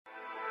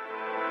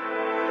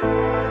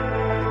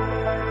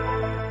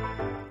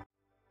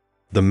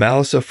The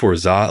MALISA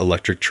Forza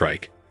Electric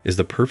Trike is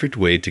the perfect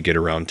way to get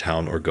around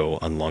town or go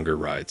on longer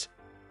rides.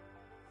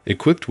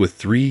 Equipped with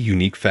 3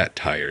 unique fat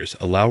tires,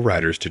 allow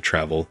riders to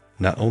travel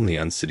not only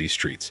on city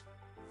streets,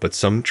 but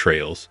some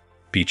trails,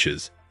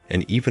 beaches,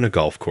 and even a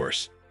golf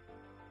course.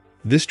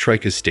 This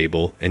trike is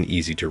stable and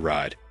easy to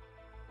ride.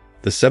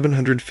 The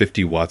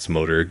 750 watts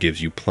motor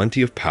gives you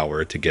plenty of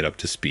power to get up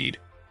to speed,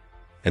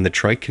 and the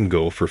trike can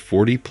go for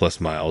 40+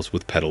 miles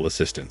with pedal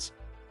assistance.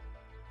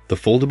 The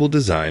foldable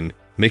design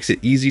makes it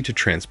easy to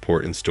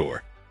transport and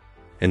store,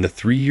 and the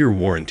 3-year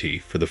warranty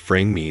for the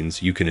frame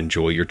means you can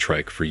enjoy your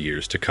trike for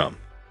years to come.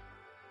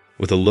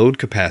 With a load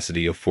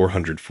capacity of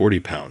 440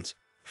 pounds,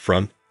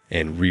 front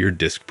and rear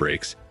disc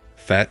brakes,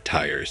 fat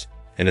tires,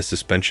 and a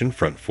suspension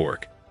front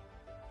fork,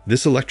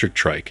 this electric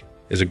trike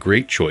is a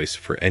great choice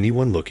for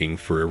anyone looking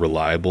for a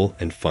reliable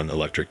and fun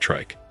electric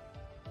trike.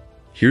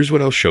 Here's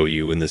what I'll show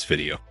you in this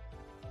video.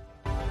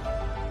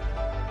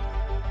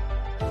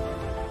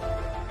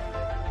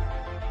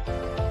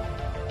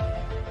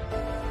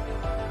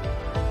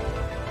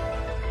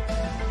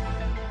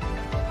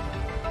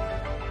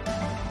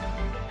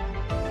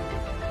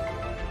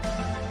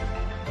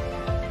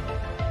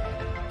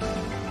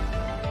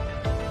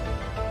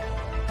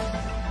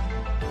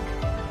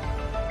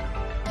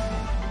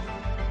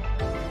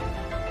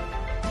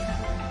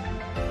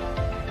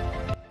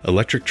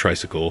 Electric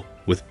tricycle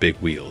with big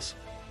wheels.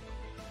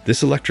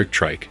 This electric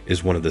trike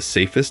is one of the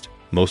safest,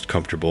 most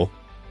comfortable,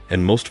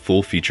 and most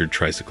full-featured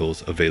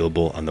tricycles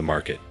available on the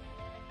market.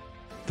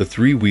 The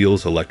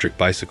 3-wheels electric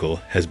bicycle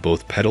has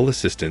both pedal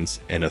assistance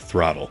and a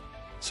throttle,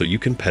 so you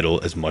can pedal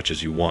as much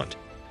as you want,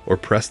 or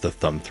press the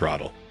thumb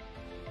throttle.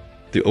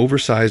 The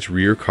oversized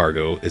rear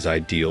cargo is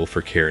ideal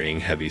for carrying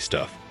heavy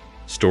stuff,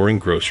 storing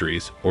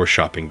groceries or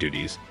shopping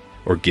duties,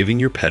 or giving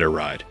your pet a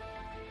ride.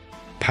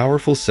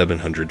 Powerful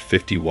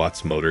 750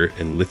 watts motor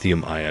and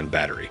lithium-ion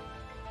battery.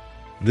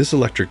 This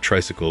electric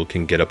tricycle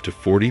can get up to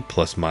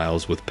 40+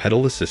 miles with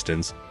pedal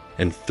assistance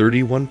and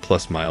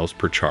 31+ miles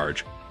per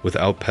charge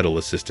without pedal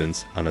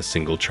assistance on a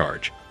single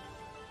charge.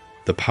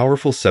 The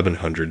powerful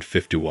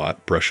 750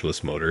 watt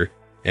brushless motor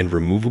and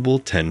removable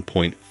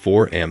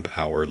 10.4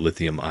 amp-hour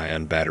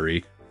lithium-ion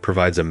battery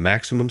provides a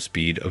maximum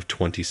speed of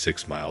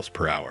 26 miles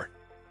per hour.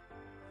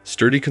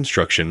 Sturdy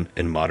construction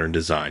and modern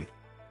design.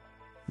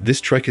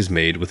 This trike is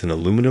made with an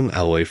aluminum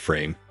alloy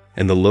frame,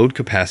 and the load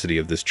capacity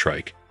of this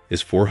trike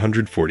is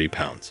 440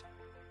 pounds.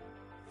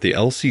 The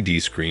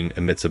LCD screen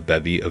emits a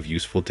bevy of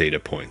useful data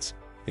points,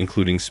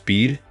 including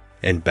speed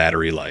and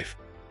battery life.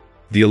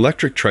 The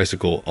electric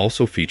tricycle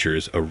also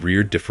features a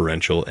rear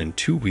differential and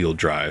 2-wheel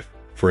drive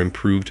for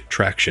improved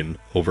traction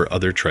over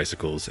other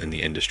tricycles in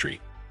the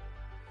industry.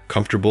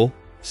 Comfortable,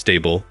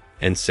 stable,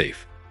 and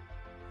safe.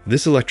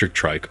 This electric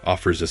trike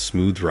offers a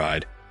smooth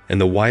ride, and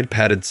the wide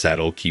padded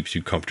saddle keeps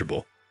you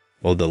comfortable,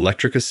 while the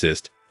electric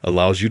assist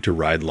allows you to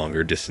ride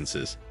longer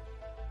distances.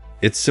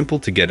 It's simple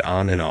to get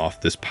on and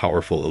off this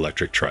powerful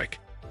electric trike.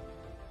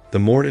 The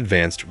more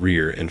advanced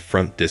rear and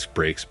front disc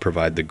brakes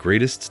provide the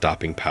greatest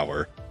stopping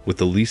power with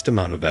the least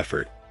amount of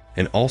effort,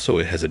 and also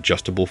it has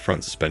adjustable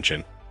front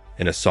suspension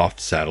and a soft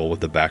saddle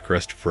with a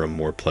backrest for a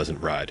more pleasant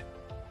ride.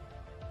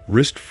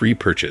 Risk-free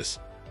purchase.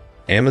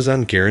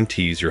 Amazon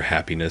guarantees your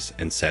happiness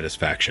and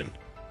satisfaction.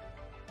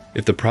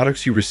 If the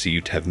products you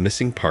received have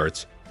missing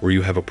parts or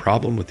you have a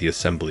problem with the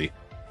assembly,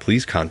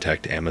 please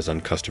contact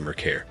Amazon customer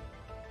care.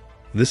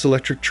 This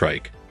electric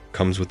trike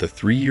comes with a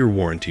 3-year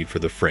warranty for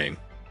the frame,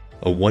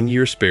 a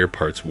 1-year spare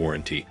parts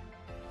warranty,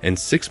 and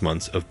 6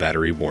 months of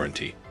battery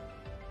warranty.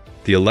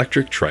 The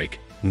electric trike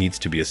needs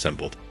to be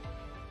assembled.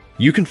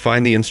 You can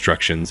find the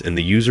instructions in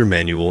the user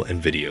manual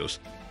and videos.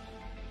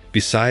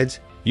 Besides,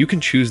 you can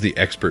choose the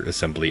expert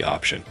assembly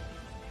option.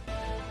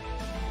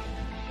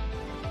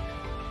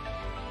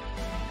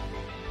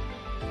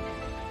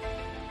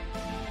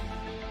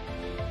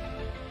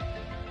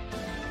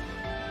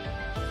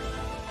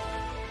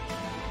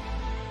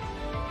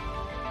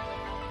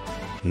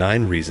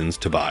 Nine reasons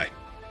to buy.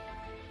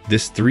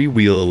 This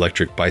 3-wheel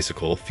electric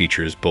bicycle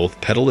features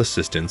both pedal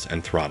assistance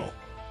and throttle.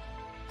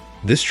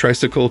 This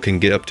tricycle can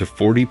get up to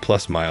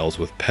 40+ miles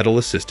with pedal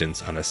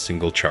assistance on a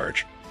single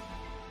charge.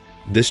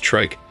 This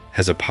trike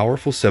has a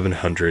powerful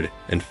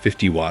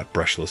 750 watt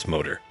brushless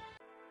motor.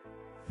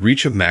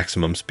 Reach a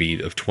maximum speed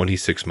of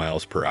 26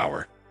 miles per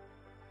hour.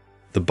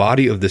 The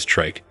body of this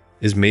trike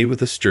is made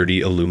with a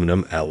sturdy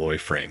aluminum alloy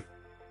frame.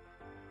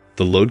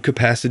 The load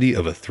capacity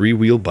of a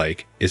 3-wheel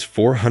bike is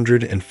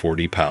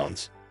 440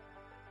 pounds.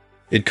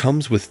 It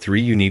comes with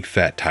 3 unique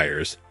fat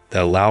tires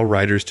that allow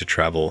riders to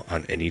travel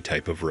on any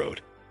type of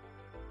road.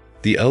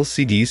 The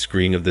LCD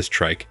screen of this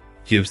trike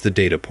gives the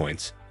data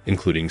points,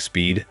 including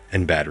speed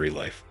and battery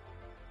life.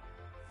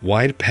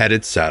 Wide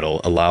padded saddle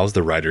allows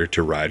the rider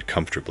to ride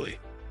comfortably.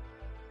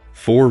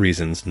 4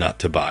 reasons not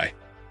to buy.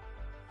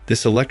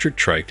 This electric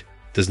trike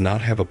does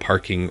not have a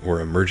parking or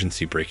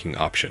emergency braking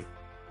option.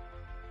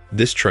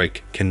 This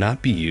trike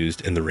cannot be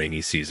used in the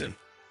rainy season.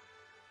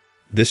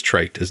 This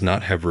trike does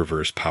not have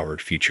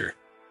reverse-powered feature.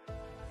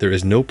 There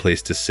is no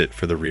place to sit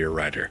for the rear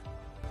rider.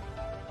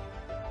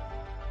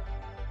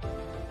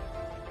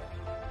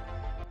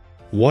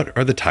 What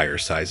are the tire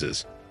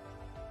sizes?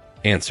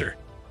 Answer.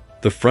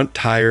 The front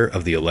tire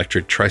of the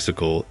electric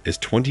tricycle is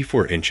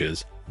 24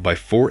 inches by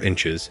 4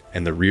 inches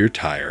and the rear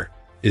tire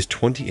is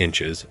 20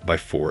 inches by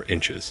 4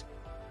 inches.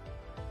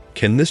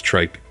 Can this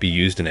trike be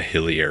used in a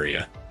hilly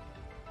area?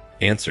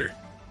 Answer.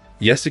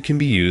 Yes, it can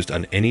be used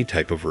on any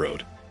type of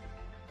road.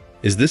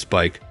 Is this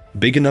bike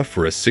big enough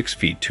for a 6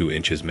 feet 2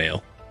 inches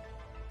male?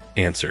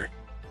 Answer.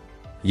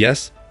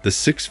 Yes, the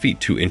 6 feet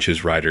 2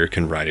 inches rider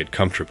can ride it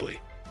comfortably.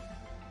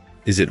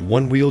 Is it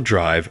one-wheel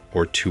drive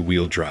or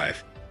two-wheel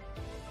drive?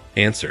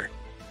 Answer.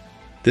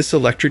 This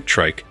electric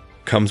trike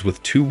comes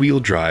with two-wheel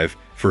drive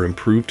for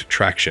improved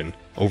traction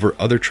over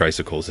other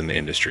tricycles in the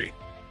industry.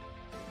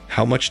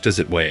 How much does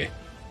it weigh?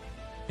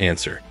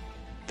 Answer.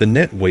 The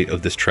net weight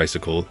of this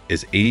tricycle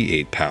is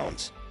 88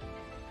 pounds.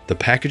 The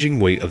packaging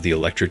weight of the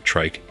electric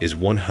trike is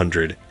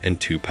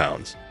 102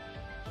 pounds.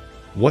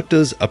 What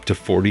does up to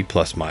 40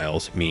 plus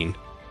miles mean?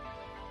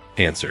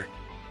 Answer.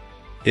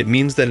 It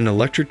means that an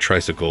electric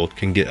tricycle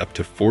can get up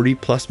to 40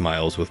 plus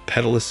miles with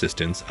pedal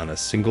assistance on a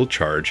single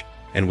charge,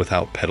 and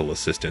without pedal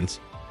assistance,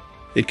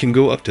 it can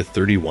go up to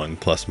 31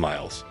 plus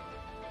miles.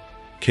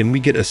 Can we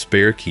get a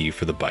spare key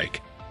for the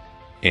bike?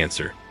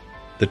 Answer.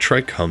 The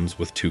trike comes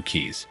with 2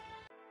 keys.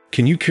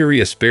 Can you carry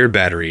a spare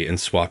battery and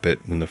swap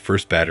it when the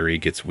first battery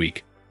gets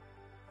weak?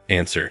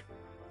 Answer.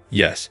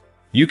 Yes,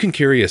 you can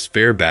carry a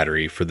spare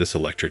battery for this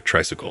electric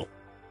tricycle.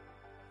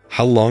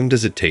 How long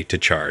does it take to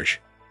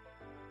charge?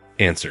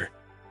 Answer.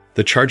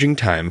 The charging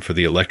time for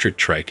the electric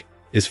trike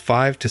is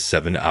 5 to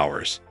 7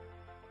 hours.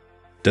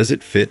 Does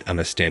it fit on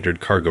a standard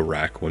cargo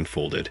rack when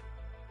folded?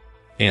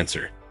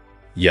 Answer.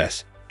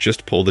 Yes,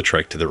 just pull the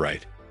trike to the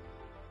right.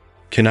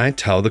 Can I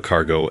tow the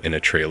cargo in a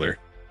trailer?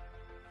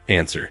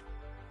 Answer.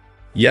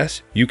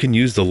 Yes, you can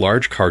use the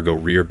large cargo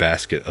rear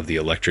basket of the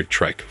electric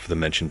trike for the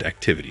mentioned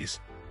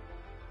activities.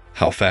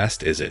 How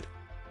fast is it?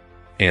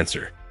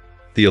 Answer.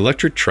 The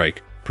electric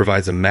trike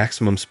provides a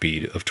maximum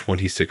speed of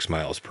 26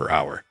 miles per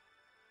hour.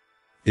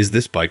 Is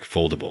this bike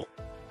foldable?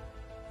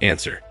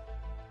 Answer.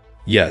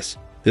 Yes,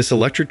 this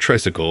electric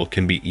tricycle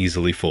can be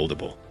easily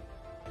foldable.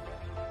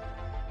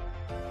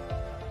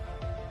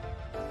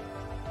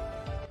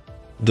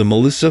 The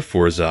MALISA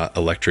Forza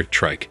Electric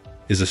Trike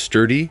is a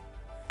sturdy,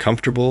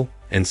 comfortable,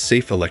 and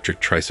safe electric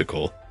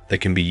tricycle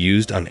that can be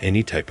used on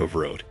any type of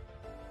road.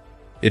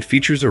 It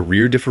features a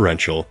rear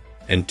differential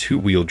and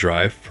two-wheel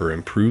drive for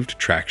improved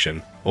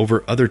traction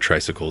over other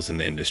tricycles in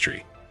the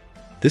industry.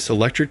 This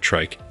electric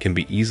trike can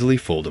be easily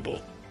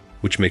foldable,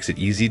 which makes it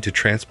easy to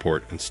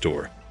transport and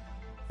store.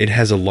 It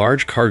has a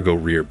large cargo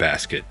rear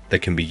basket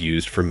that can be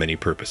used for many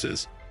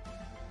purposes.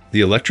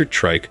 The electric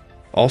trike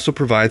also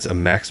provides a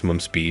maximum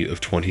speed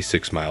of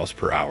 26 miles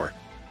per hour.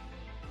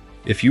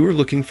 If you are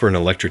looking for an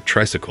electric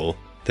tricycle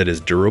that is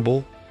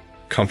durable,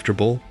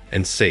 comfortable,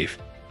 and safe,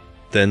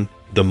 then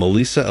the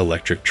MALISA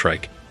Electric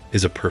Trike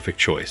is a perfect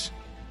choice.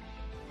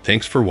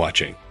 Thanks for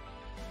watching.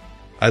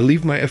 I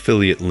leave my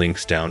affiliate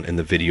links down in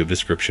the video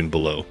description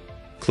below.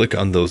 Click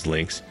on those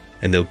links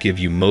and they'll give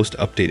you most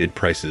updated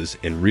prices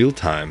in real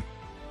time.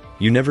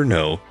 You never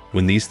know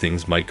when these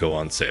things might go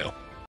on sale.